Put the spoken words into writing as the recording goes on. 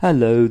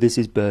Hello, this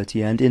is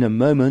Bertie, and in a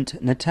moment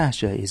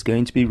Natasha is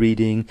going to be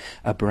reading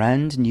a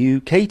brand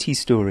new Katie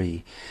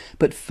story.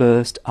 But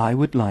first I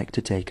would like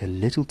to take a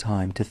little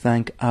time to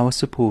thank our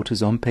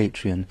supporters on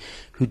Patreon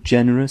who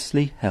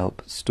generously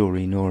help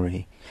Story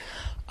Nori.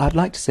 I'd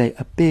like to say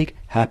a big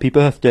happy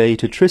birthday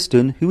to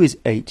Tristan, who is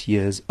 8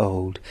 years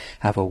old.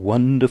 Have a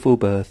wonderful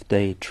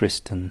birthday,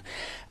 Tristan.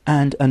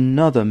 And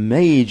another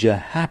major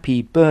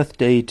happy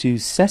birthday to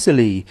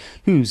Cecily,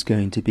 who's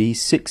going to be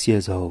 6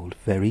 years old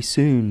very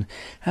soon.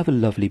 Have a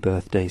lovely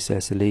birthday,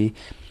 Cecily.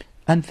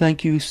 And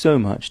thank you so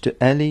much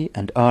to Ellie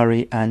and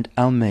Ari and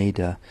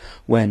Almeida.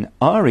 When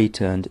Ari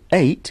turned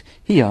 8,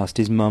 he asked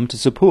his mum to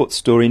support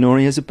Story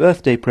Nori as a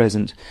birthday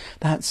present.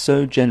 That's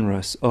so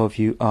generous of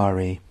you,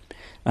 Ari.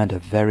 And a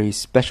very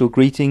special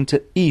greeting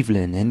to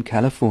Evelyn in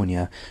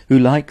California, who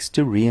likes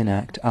to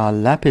reenact our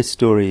Lapis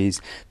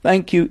stories.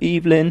 Thank you,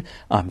 Evelyn.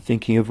 I'm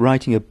thinking of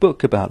writing a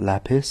book about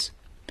Lapis.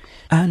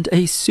 And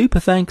a super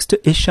thanks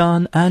to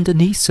Ishan and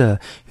Anissa,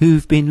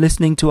 who've been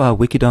listening to our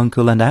Wicked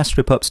Uncle and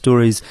Astropup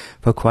stories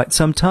for quite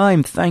some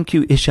time. Thank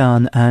you,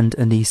 Ishan and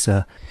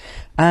Anissa.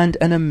 And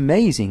an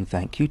amazing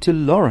thank you to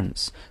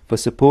Lawrence for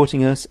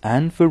supporting us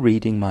and for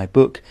reading my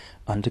book,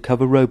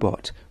 Undercover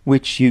Robot,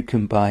 which you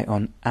can buy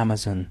on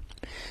Amazon.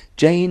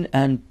 Jane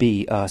and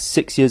Bee are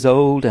 6 years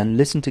old and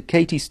listen to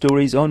Katie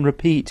stories on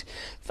repeat.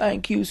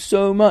 Thank you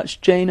so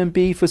much, Jane and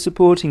Bee, for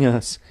supporting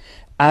us.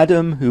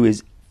 Adam, who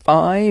is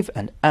 5,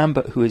 and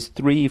Amber, who is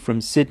 3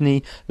 from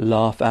Sydney,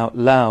 laugh out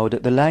loud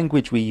at the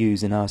language we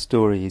use in our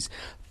stories.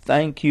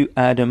 Thank you,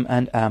 Adam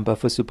and Amber,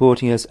 for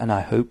supporting us, and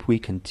I hope we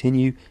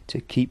continue to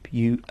keep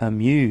you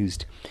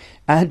amused.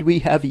 And we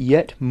have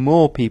yet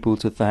more people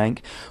to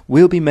thank.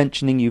 We'll be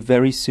mentioning you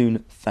very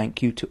soon.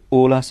 Thank you to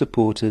all our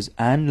supporters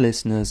and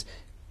listeners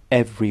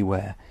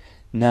everywhere.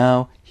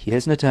 Now,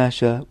 here's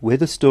Natasha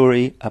with a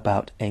story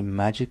about a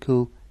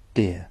magical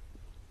deer.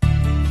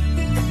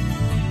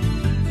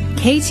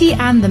 Katie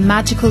and the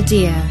Magical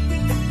Deer.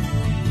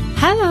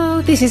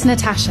 Hello, this is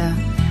Natasha,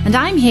 and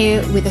I'm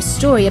here with a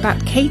story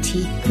about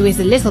Katie, who is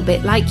a little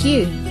bit like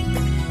you.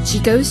 She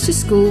goes to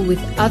school with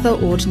other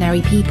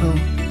ordinary people.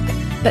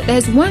 But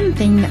there's one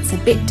thing that's a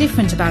bit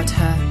different about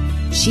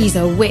her. She's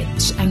a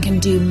witch and can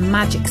do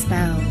magic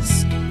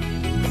spells.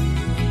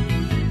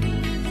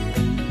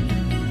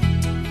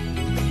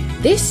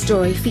 This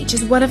story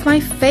features one of my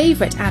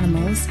favourite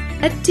animals,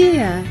 a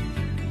deer.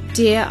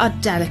 Deer are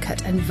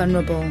delicate and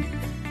vulnerable.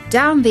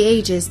 Down the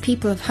ages,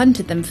 people have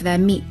hunted them for their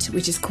meat,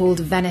 which is called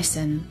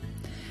venison.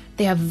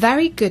 They are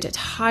very good at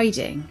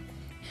hiding.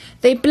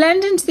 They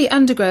blend into the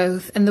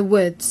undergrowth and the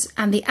woods,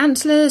 and the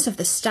antlers of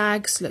the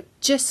stags look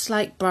just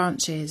like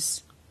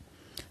branches.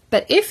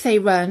 But if they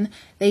run,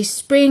 they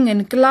spring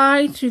and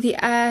glide through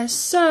the air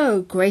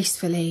so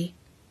gracefully.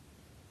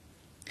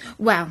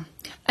 Well,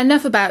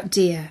 enough about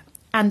deer,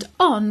 and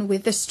on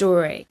with the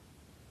story.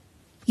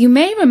 You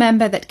may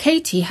remember that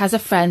Katie has a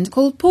friend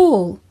called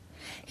Paul.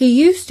 He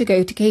used to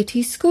go to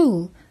Katie's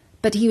school,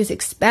 but he was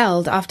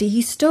expelled after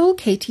he stole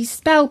Katie's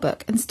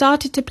spellbook and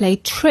started to play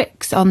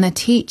tricks on the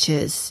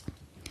teachers.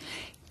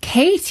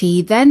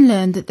 Katie then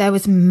learned that there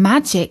was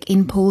magic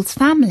in Paul's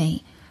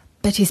family,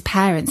 but his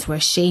parents were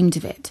ashamed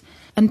of it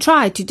and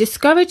tried to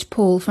discourage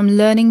Paul from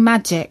learning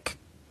magic.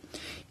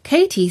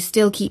 Katie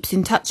still keeps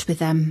in touch with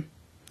them.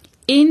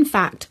 In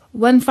fact,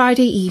 one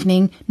Friday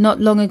evening,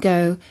 not long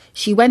ago,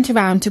 she went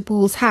around to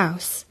Paul's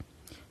house.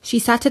 She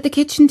sat at the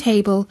kitchen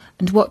table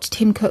and watched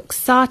him cook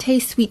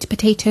satay sweet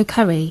potato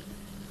curry.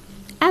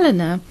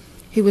 Eleanor,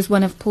 who was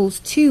one of Paul's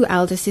 2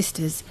 elder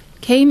sisters,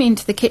 came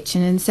into the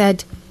kitchen and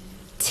said,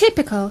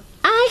 "Typical,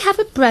 I have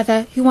a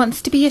brother who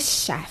wants to be a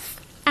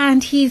chef,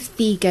 and he's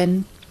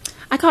vegan.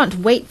 I can't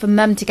wait for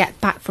Mum to get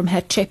back from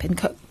her trip and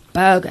cook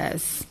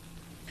burgers."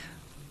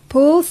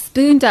 Paul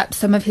spooned up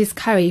some of his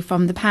curry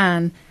from the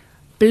pan,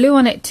 blew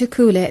on it to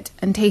cool it,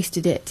 and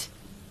tasted it.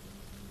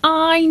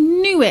 "I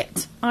knew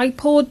it! I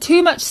poured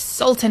too much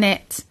salt in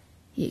it!"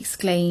 he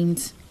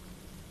exclaimed.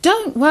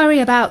 "Don't worry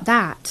about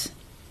that,"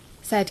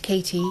 said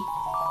Katie.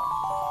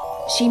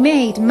 She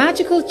made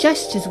magical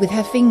gestures with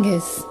her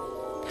fingers.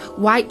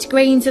 White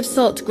grains of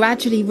salt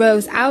gradually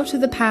rose out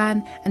of the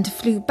pan and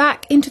flew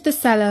back into the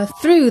cellar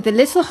through the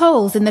little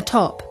holes in the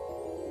top.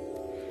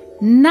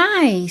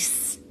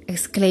 "Nice!"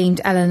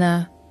 exclaimed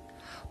Eleanor.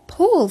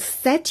 "Paul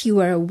said you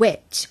were a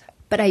witch,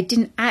 but I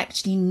didn't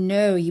actually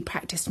know you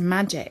practiced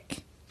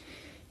magic.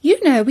 You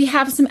know, we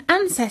have some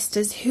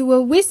ancestors who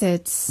were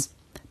wizards,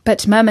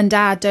 but Mum and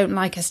Dad don't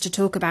like us to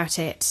talk about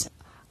it."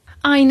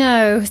 "I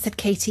know," said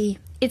Katie.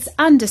 "It's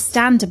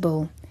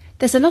understandable.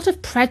 There's a lot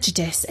of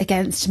prejudice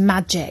against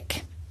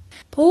magic."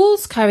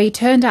 Paul's curry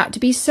turned out to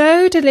be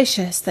so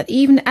delicious that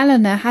even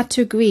Eleanor had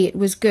to agree it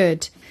was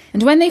good,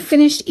 and when they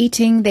finished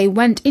eating, they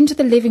went into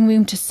the living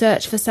room to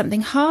search for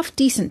something half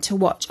decent to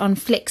watch on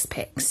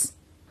FlixPix.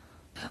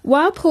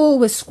 While Paul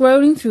was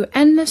scrolling through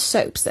endless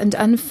soaps and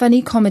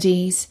unfunny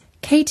comedies,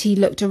 Katie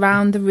looked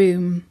around the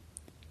room.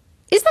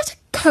 "Is that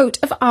a coat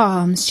of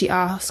arms?" she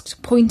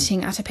asked,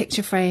 pointing at a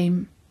picture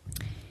frame.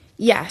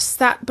 "Yes,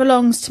 that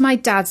belongs to my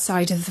dad's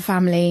side of the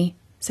family,"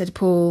 said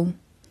Paul.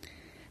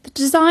 The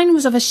design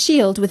was of a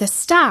shield with a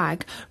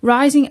stag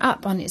rising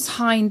up on its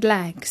hind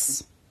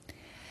legs.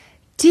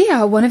 "Deer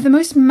are one of the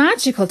most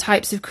magical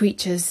types of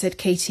creatures," said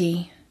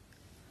Katy.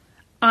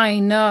 "I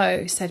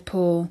know," said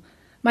Paul.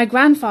 "My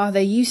grandfather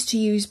used to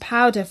use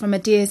powder from a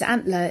deer's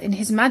antler in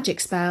his magic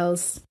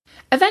spells."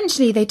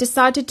 Eventually, they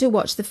decided to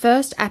watch the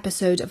first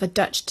episode of a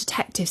Dutch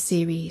detective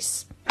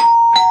series.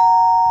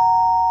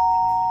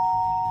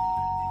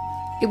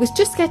 It was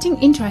just getting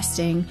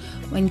interesting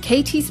when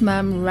Katy's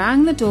mum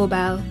rang the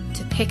doorbell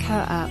to pick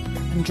her up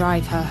and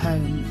drive her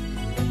home.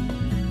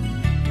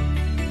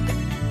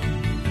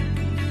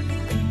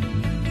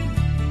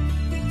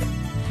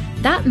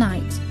 That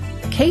night,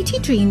 Katy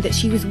dreamed that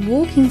she was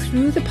walking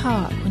through the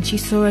park when she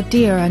saw a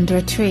deer under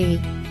a tree.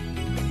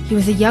 He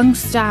was a young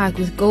stag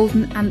with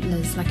golden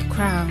antlers like a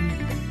crown.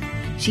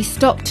 She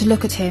stopped to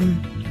look at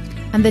him,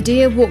 and the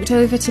deer walked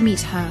over to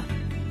meet her.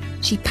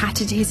 She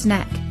patted his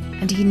neck,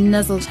 and he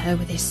nuzzled her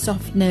with his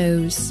soft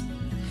nose.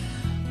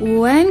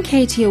 When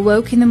Katy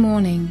awoke in the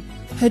morning,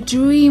 her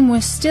dream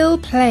was still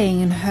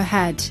playing in her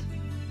head.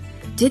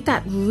 Did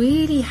that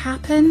really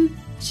happen?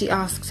 She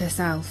asked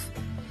herself,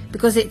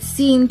 because it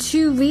seemed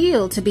too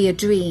real to be a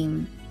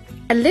dream.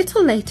 A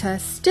little later,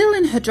 still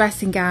in her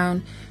dressing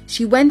gown,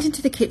 she went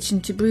into the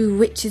kitchen to brew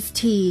witch's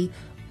tea.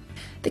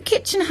 The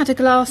kitchen had a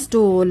glass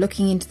door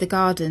looking into the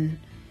garden.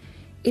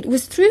 It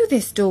was through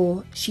this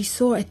door she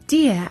saw a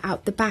deer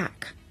out the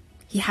back.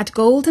 He had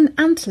golden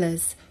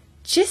antlers,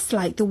 just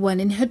like the one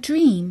in her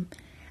dream,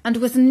 and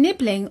was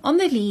nibbling on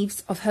the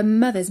leaves of her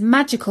mother's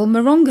magical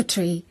moringa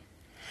tree.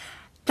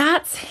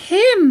 "That's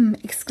him!"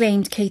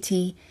 exclaimed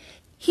Katy.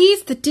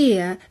 "He's the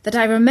deer that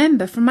I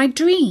remember from my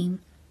dream."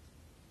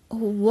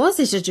 Or was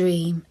it a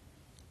dream?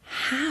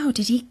 How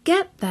did he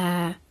get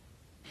there?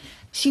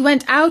 She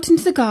went out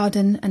into the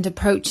garden and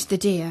approached the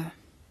deer.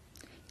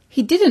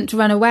 He didn't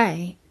run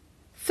away.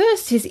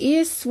 First his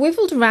ears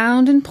swivelled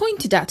round and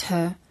pointed at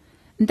her,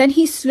 and then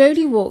he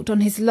slowly walked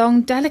on his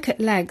long, delicate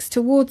legs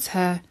towards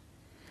her.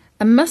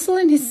 A muscle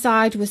in his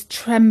side was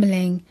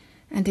trembling,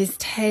 and his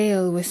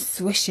tail was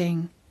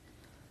swishing.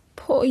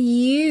 "Poor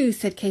you,"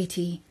 said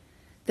Katy.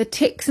 "The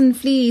ticks and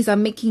fleas are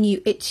making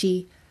you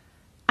itchy.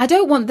 I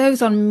don't want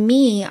those on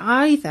me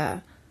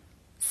either,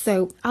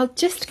 so I'll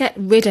just get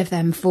rid of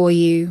them for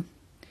you."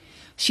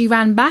 She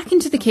ran back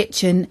into the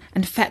kitchen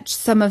and fetched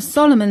some of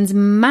Solomon's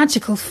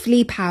magical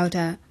flea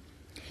powder.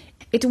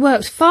 It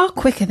worked far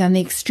quicker than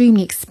the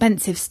extremely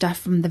expensive stuff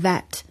from the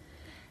vet,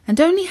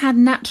 and only had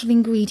natural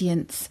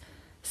ingredients,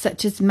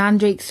 such as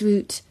mandrake's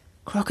root,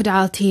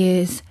 crocodile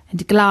tears,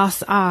 and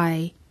glass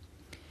eye.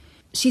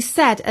 She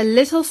said a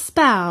little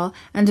spell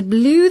and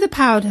blew the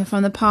powder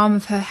from the palm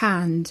of her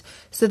hand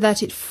so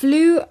that it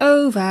flew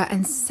over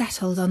and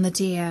settled on the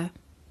deer.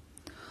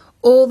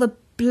 All the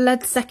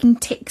blood-sucking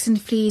ticks and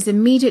fleas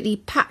immediately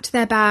packed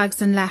their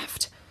bags and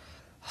left,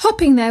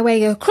 hopping their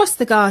way across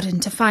the garden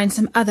to find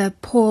some other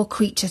poor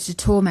creature to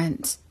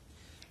torment.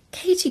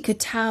 Katy could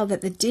tell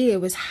that the deer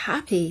was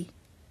happy.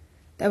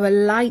 There were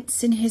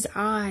lights in his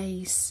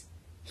eyes.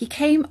 He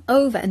came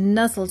over and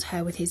nuzzled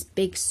her with his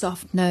big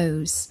soft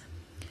nose.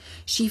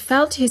 She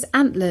felt his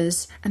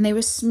antlers, and they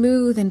were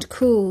smooth and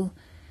cool,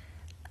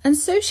 and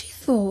so she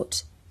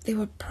thought they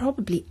were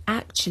probably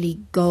actually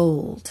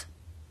gold.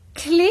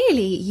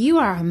 "Clearly you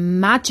are a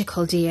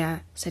magical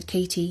deer," said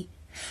Katy.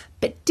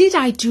 "But did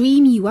I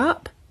dream you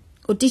up,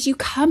 or did you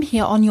come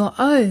here on your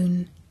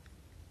own?"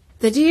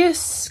 The deer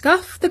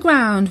scuffed the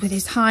ground with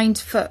his hind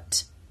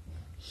foot.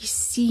 He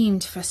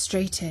seemed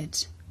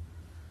frustrated.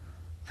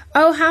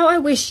 "Oh, how I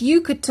wish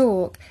you could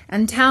talk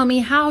and tell me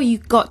how you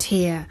got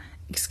here,"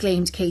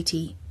 exclaimed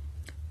Katy.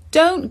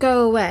 "Don't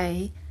go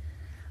away.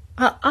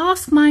 I'll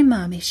ask my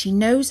mum if she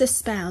knows a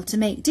spell to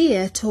make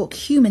deer talk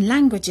human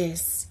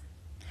languages."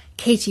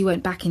 Katy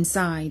went back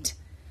inside.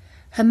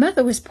 Her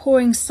mother was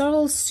pouring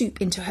sorrel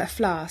soup into her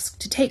flask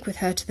to take with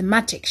her to the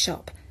magic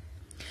shop.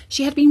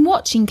 She had been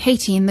watching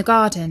Katy in the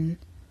garden.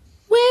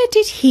 "Where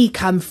did he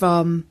come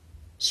from?"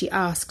 she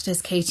asked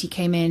as Katy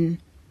came in.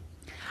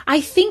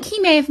 "I think he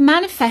may have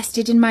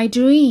manifested in my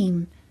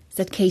dream,"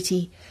 said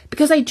Katy,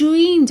 "because I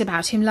dreamed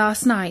about him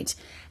last night,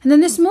 and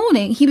then this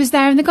morning he was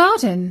there in the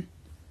garden."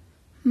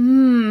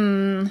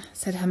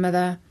 Said her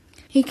mother.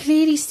 "He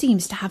clearly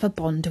seems to have a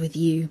bond with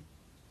you."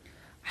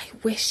 "I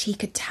wish he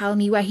could tell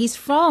me where he's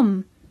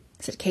from,"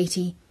 said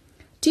Katy.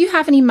 "Do you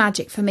have any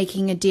magic for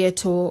making a deer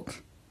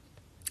talk?"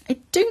 "I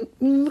don't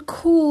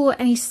recall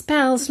any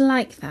spells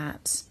like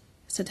that,"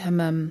 said her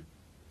mum.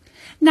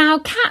 "Now,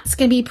 cats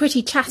can be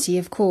pretty chatty,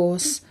 of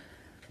course,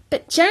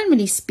 but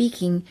generally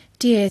speaking,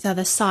 deer are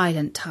the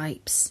silent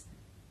types.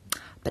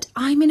 But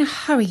I'm in a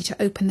hurry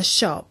to open the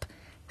shop.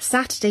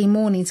 Saturday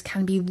mornings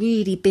can be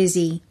really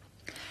busy.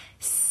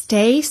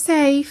 Stay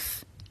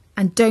safe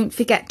and don't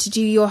forget to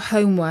do your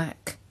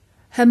homework."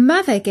 Her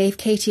mother gave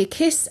Katy a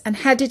kiss and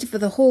headed for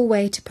the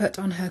hallway to put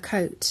on her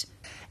coat.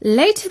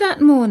 Later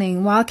that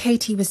morning, while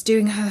Katy was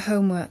doing her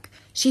homework,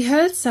 she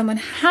heard someone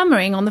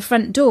hammering on the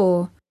front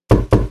door.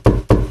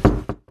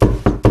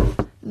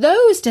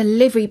 "Those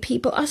delivery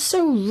people are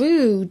so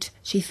rude,"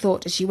 she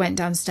thought as she went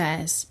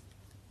downstairs.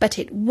 But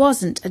it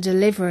wasn't a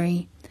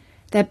delivery.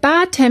 Their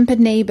bad-tempered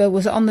neighbour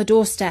was on the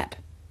doorstep.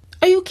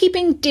 "Are you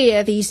keeping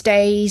deer these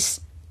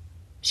days?"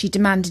 she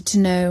demanded to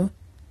know.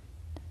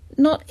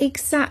 "Not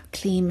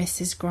exactly,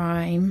 Mrs.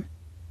 Grime,"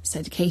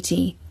 said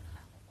Katy.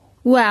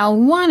 "Well,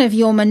 one of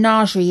your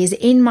menagerie is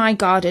in my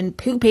garden,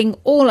 pooping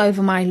all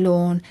over my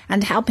lawn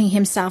and helping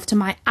himself to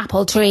my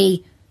apple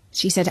tree,"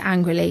 she said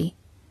angrily.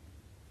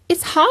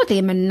 "It's hardly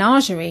a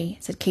menagerie,"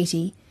 said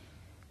Katy.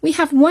 "We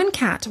have one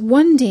cat,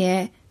 one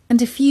deer,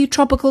 and a few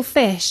tropical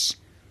fish."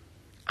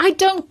 "I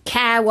don't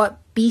care what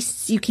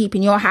beasts you keep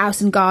in your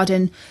house and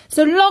garden,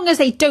 so long as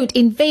they don't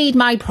invade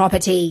my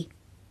property."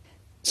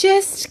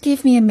 "Just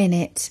give me a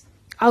minute.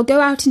 I'll go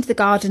out into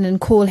the garden and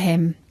call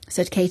him,"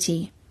 said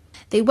Katy.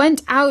 They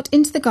went out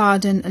into the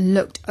garden and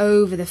looked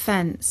over the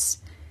fence.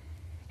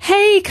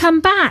 "Hey, come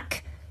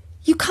back!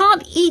 You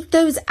can't eat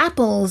those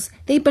apples.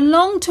 They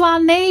belong to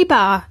our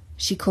neighbour,"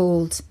 she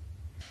called.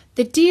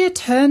 The deer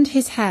turned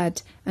his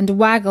head and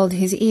waggled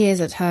his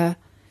ears at her.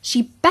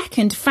 She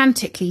beckoned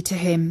frantically to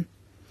him.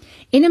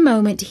 In a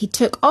moment he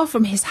took off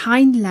from his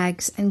hind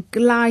legs and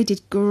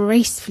glided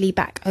gracefully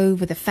back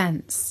over the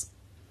fence.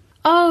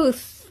 "Oh,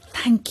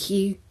 thank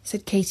you,"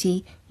 said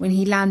Katy when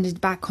he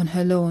landed back on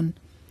her lawn.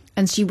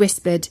 And she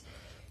whispered,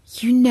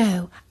 "You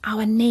know,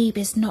 our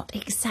neighbour's not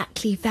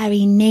exactly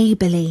very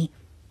neighbourly.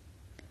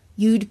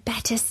 You'd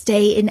better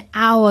stay in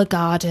our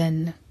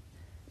garden."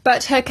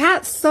 But her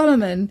cat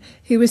Solomon,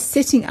 who was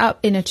sitting up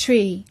in a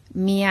tree,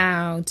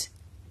 meowed.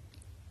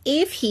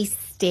 "If he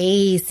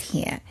stays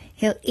here,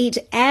 he'll eat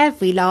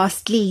every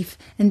last leaf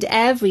and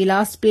every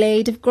last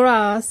blade of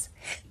grass.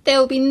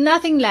 There'll be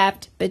nothing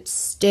left but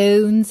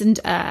stones and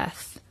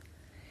earth."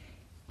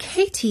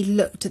 Katy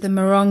looked at the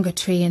moringa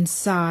tree and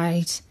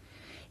sighed.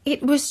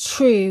 It was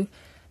true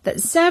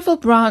that several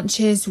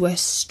branches were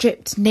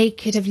stripped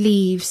naked of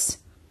leaves.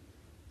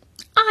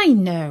 "I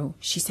know,"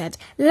 she said.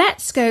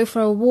 "Let's go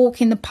for a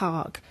walk in the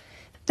park.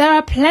 There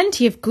are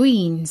plenty of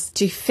greens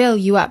to fill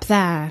you up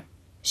there."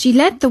 She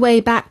led the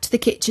way back to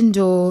the kitchen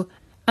door.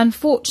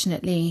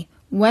 Unfortunately,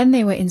 when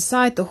they were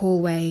inside the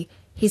hallway,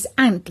 his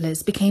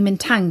antlers became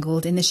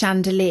entangled in the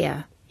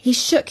chandelier. He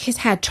shook his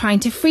head,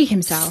 trying to free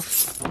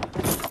himself,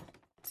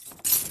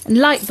 and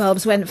light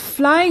bulbs went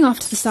flying off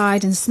to the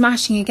side and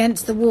smashing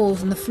against the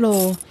walls and the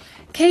floor.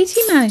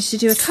 Katy managed to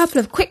do a couple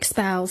of quick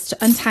spells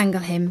to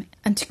untangle him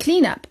and to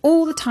clean up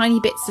all the tiny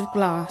bits of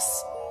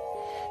glass.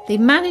 They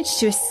managed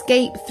to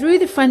escape through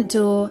the front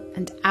door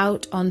and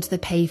out onto the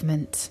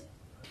pavement.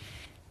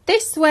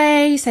 "This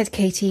way," said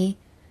Katy,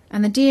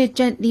 and the deer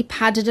gently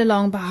padded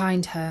along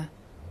behind her.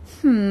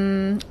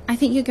 I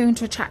think you're going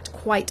to attract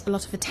quite a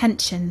lot of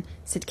attention,"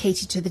 said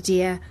Katy to the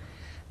deer.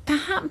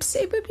 "Perhaps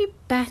it would be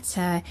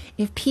better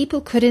if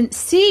people couldn't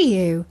see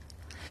you."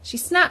 She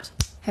snapped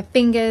her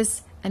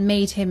fingers and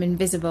made him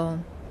invisible.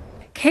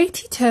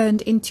 Katy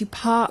turned into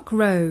Park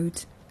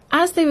Road.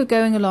 As they were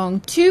going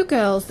along, two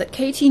girls that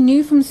Katy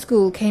knew from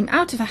school came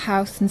out of a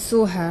house and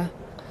saw her.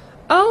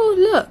 "Oh,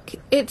 look,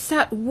 it's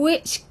that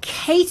witch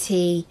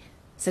Katy,"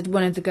 said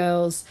one of the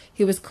girls,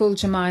 who was called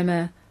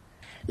Jemima.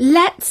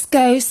 "Let's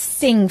go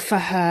sing for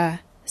her,"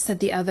 said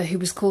the other, who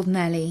was called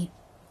Nellie.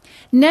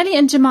 Nellie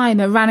and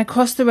Jemima ran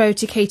across the road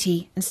to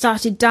Katy and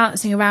started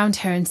dancing around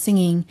her and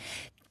singing,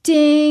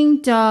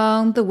 "Ding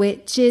dong, the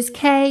witch is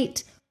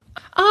Kate."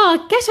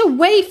 "Ah, get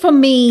away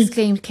from me!"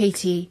 exclaimed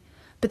Katy.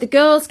 But the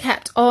girls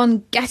kept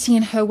on getting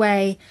in her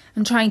way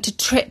and trying to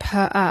trip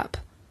her up.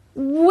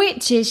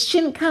 "Witches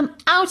shouldn't come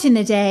out in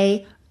the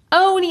day,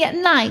 only at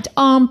night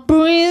on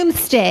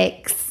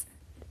broomsticks,"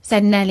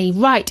 said Nellie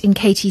right in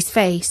Katy's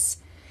face.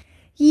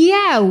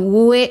 "Yeah,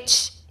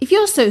 witch, if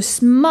you're so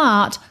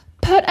smart,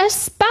 put a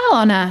spell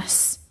on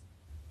us,"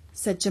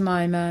 said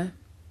Jemima.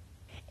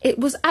 It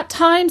was at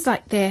times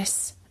like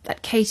this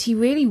that Katy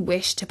really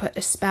wished to put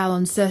a spell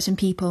on certain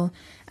people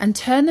and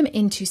turn them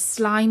into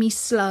slimy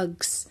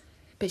slugs,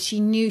 but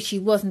she knew she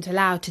wasn't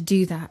allowed to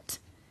do that.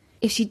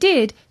 If she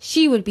did,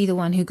 she would be the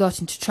one who got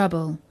into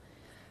trouble.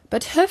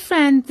 But her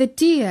friend the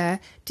deer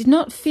did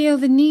not feel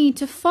the need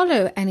to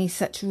follow any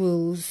such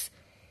rules.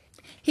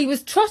 He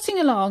was trotting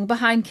along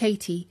behind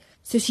Katy,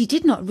 so she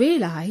did not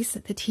realise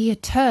that he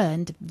had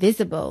turned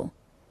visible.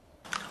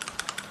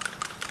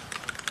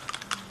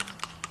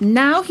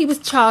 Now he was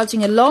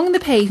charging along the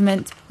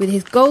pavement with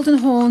his golden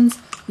horns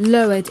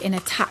lowered in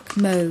attack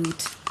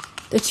mode.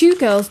 The two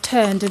girls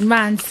turned and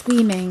ran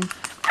screaming,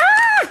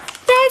 "Ah!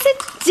 There's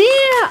a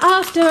deer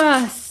after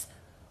us!"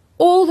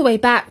 all the way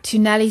back to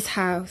Nellie's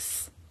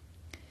house.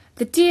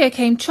 The deer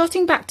came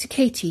trotting back to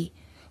Katy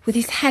with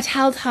his head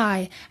held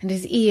high and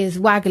his ears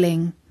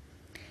waggling.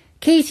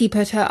 Katy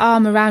put her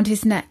arm around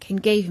his neck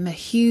and gave him a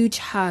huge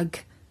hug.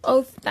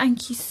 "Oh,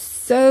 thank you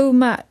so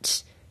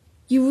much.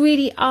 You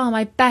really are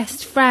my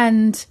best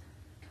friend."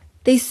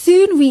 They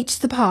soon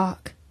reached the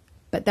park,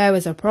 but there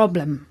was a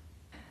problem.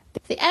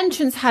 The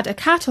entrance had a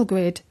cattle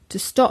grid to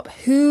stop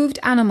hooved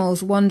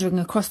animals wandering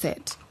across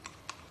it.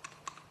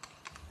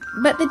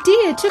 But the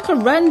deer took a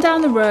run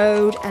down the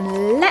road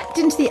and leapt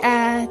into the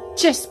air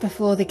just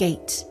before the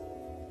gate.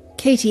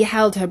 Katy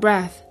held her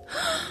breath.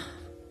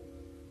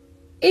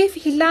 If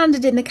he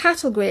landed in the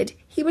cattle grid,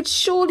 he would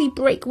surely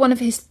break one of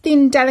his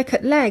thin,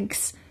 delicate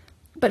legs.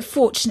 But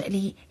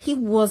fortunately, he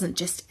wasn't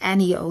just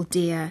any old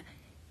deer.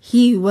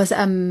 He was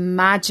a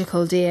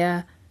magical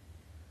deer,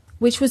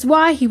 which was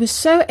why he was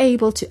so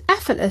able to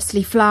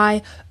effortlessly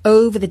fly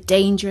over the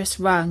dangerous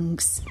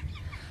rungs.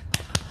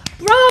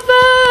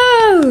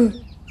 "Bravo!"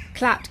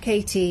 clapped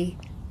Katy.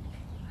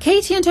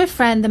 Katy and her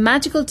friend, the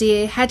magical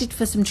deer, headed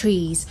for some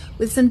trees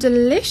with some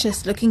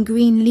delicious-looking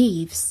green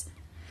leaves.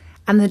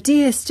 And the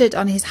deer stood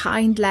on his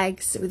hind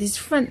legs with his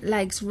front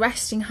legs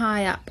resting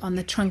high up on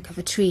the trunk of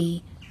a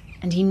tree,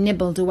 and he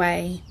nibbled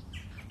away.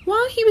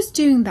 While he was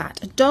doing that,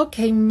 a dog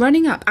came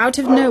running up out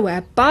of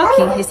nowhere,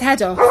 barking his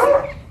head off.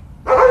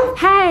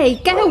 "Hey,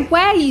 get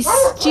away, you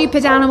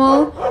stupid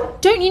animal!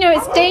 Don't you know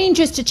it's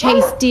dangerous to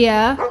chase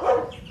deer?"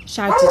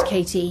 shouted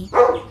Katy.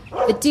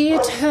 The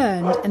deer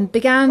turned and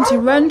began to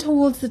run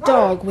towards the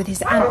dog with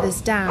his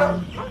antlers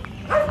down.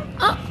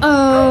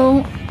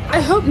 "Uh-oh, I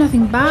hope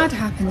nothing bad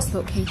happens,"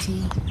 thought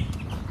Katy.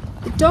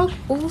 The dog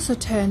also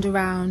turned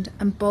around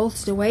and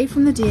bolted away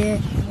from the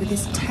deer with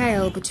his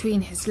tail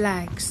between his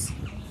legs.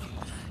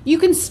 "You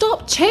can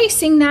stop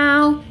chasing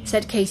now,"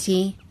 said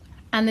Katy,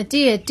 and the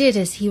deer did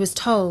as he was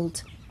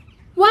told.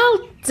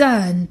 "Well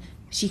done,"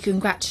 she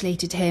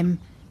congratulated him.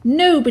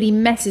 "Nobody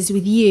messes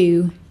with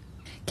you."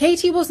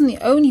 Katy wasn't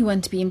the only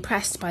one to be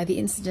impressed by the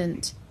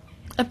incident.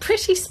 A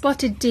pretty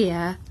spotted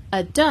deer,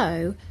 a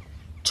doe,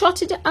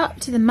 trotted up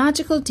to the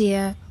magical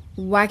deer,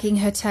 wagging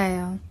her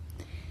tail.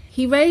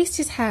 He raised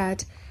his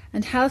head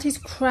and held his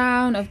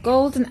crown of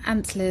golden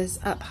antlers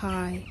up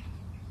high.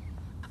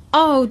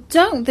 "Oh,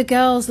 don't the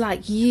girls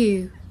like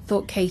you?"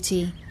 thought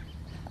Katy.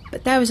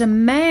 But there was a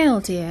male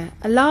deer,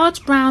 a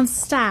large brown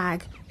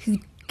stag, who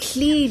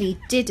clearly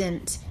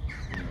didn't.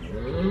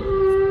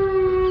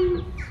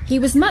 He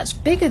was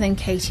much bigger than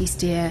Katy's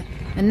deer,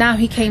 and now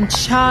he came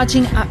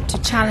charging up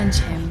to challenge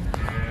him.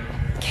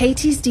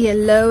 Katy's deer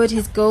lowered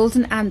his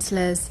golden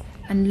antlers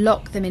and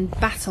locked them in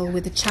battle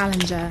with the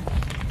challenger.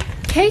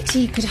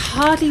 Katy could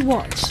hardly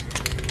watch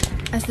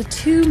as the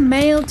two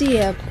male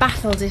deer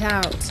battled it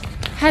out,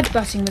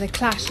 headbutting with a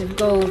clash of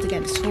gold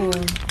against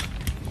horn.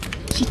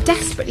 She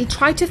desperately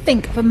tried to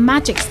think of a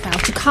magic spell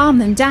to calm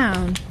them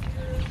down.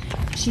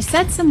 She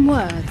said some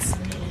words,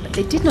 but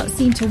they did not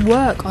seem to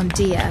work on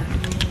deer.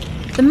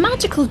 The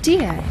magical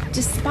deer,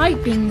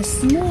 despite being the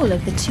smaller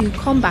of the two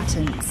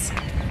combatants,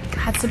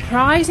 had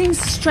surprising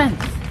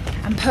strength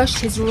and pushed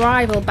his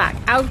rival back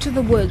out of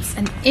the woods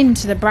and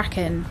into the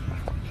bracken.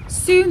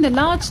 Soon the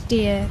large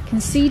deer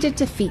conceded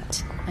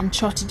defeat and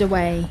trotted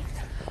away.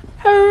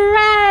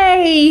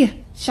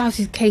 "Hooray!"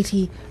 shouted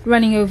Katy,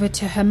 running over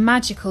to her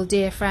magical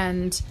deer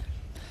friend.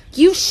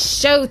 "You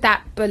showed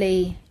that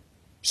bully!"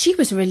 She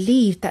was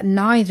relieved that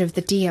neither of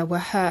the deer were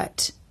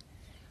hurt.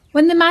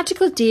 When the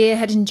magical deer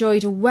had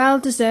enjoyed a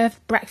well-deserved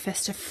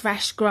breakfast of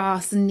fresh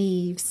grass and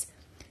leaves,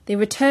 they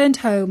returned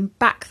home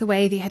back the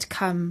way they had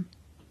come.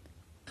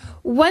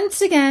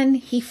 Once again,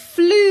 he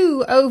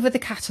flew over the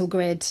cattle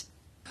grid.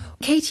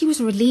 Katy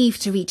was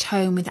relieved to reach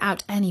home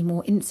without any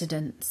more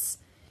incidents.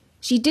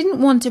 She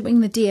didn't want to bring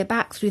the deer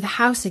back through the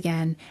house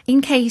again in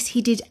case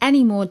he did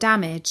any more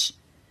damage.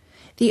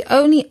 The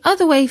only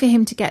other way for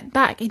him to get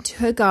back into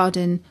her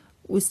garden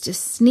was to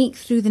sneak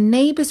through the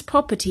neighbour's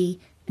property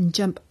and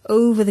jump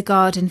over the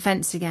garden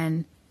fence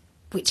again,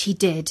 which he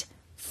did,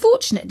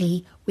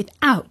 fortunately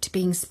without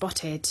being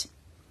spotted.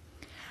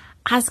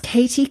 As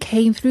Katy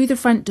came through the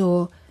front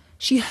door,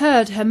 she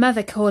heard her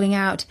mother calling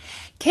out,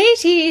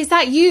 "Katy, is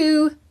that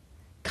you?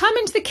 Come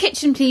into the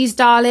kitchen, please,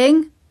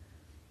 darling."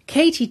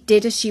 Katy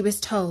did as she was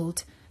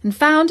told, and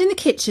found in the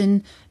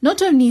kitchen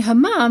not only her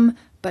mum,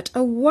 but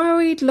a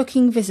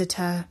worried-looking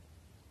visitor.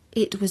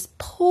 It was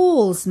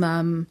Paul's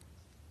mum.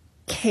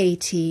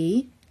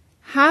 "Katy,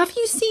 have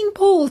you seen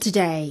Paul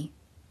today?"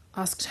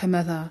 asked her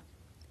mother.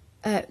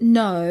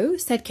 No,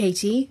 said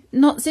Katy,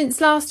 not since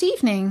last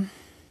evening."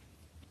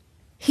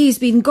 "He's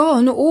been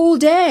gone all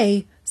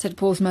day," said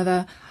Paul's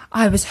mother.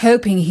 "I was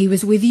hoping he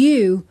was with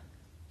you."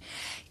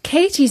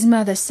 Katy's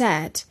mother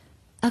said,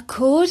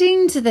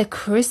 "According to the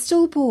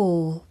crystal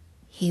ball,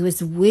 he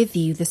was with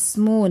you this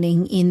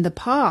morning in the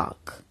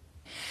park."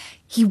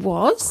 "He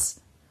was?"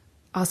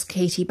 asked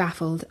Katy,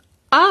 baffled.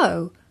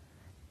 "Oh,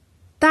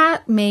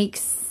 that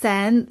makes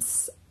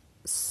sense.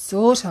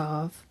 Sort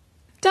of.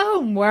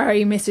 Don't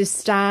worry, Mrs.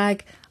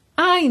 Stag.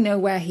 I know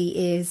where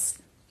he is.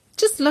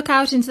 Just look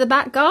out into the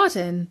back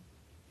garden."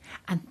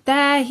 And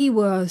there he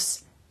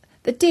was,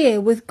 the deer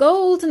with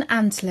golden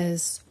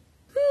antlers.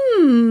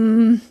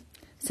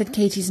 Said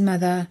Katy's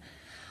mother.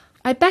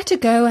 "I'd better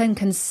go and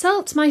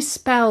consult my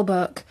spell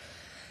book.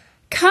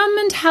 Come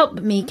and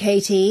help me,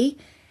 Katy.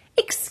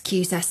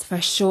 Excuse us for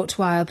a short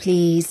while,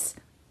 please."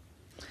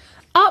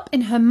 Up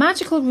in her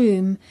magical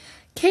room,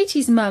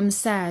 Katy's mum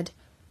said,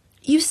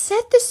 "You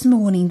said this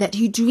morning that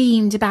you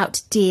dreamed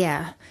about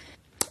deer.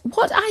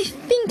 What I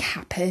think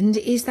happened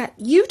is that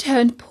you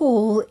turned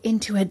Paul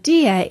into a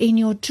deer in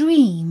your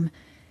dream.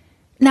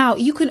 Now,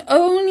 you can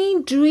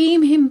only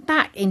dream him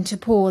back into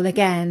Paul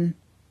again."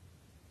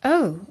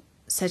 "Oh,"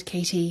 said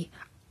Katy,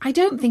 I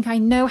don't think I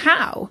know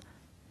how.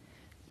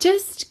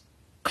 Just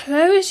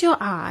close your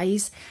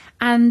eyes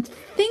and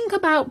think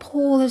about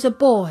Paul as a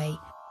boy,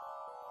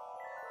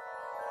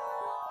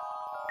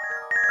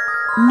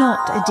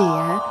 not a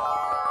deer,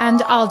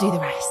 and I'll do the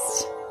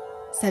rest,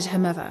 said her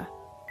mother,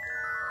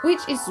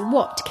 which is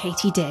what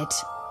Katy did.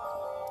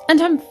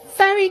 And I'm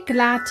very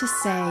glad to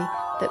say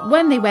that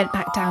when they went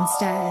back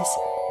downstairs,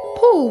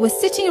 Paul was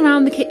sitting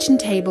around the kitchen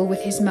table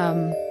with his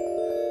mum.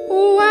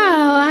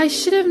 "Well, I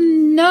should have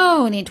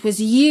known it was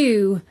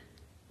you,"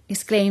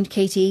 exclaimed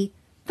Katy.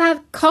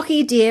 "That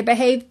cocky deer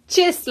behaved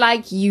just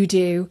like you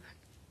do."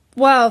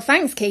 "Well,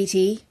 thanks,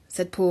 Katy,"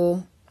 said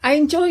Paul. "I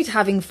enjoyed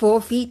having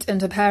 4 feet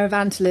and a pair of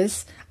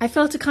antlers. I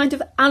felt a kind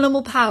of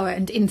animal power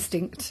and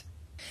instinct."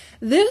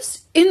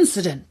 "This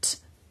incident,"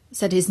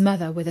 said his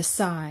mother with a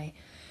sigh,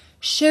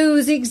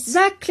 "shows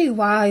exactly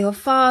why your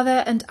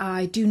father and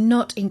I do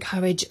not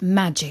encourage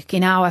magic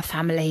in our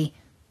family."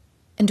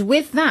 And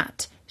with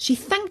that, she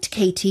thanked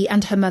Katy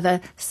and her mother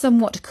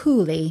somewhat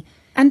coolly,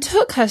 and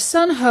took her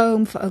son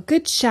home for a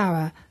good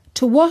shower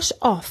to wash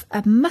off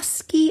a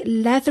musky,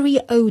 leathery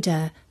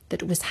odour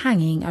that was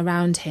hanging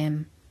around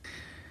him.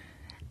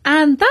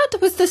 And that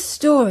was the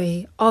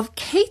story of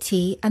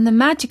Katy and the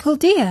Magical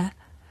Deer.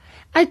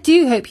 I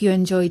do hope you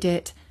enjoyed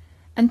it,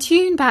 and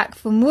tune back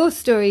for more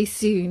stories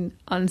soon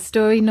on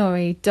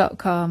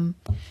storynori.com.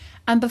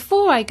 And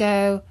before I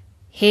go,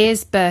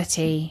 here's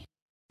Bertie.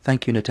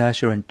 Thank you,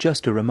 Natasha, and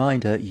just a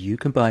reminder, you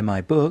can buy my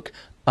book,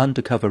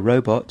 Undercover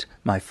Robot,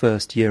 My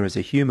First Year as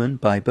a Human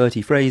by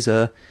Bertie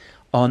Fraser,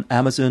 on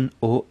Amazon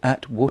or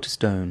at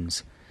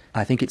Waterstones.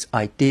 I think it's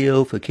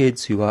ideal for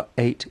kids who are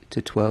 8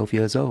 to 12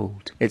 years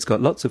old. It's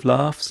got lots of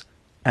laughs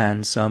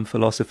and some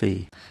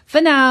philosophy.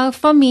 For now,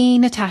 from me,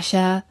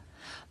 Natasha,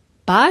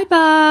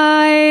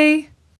 bye-bye.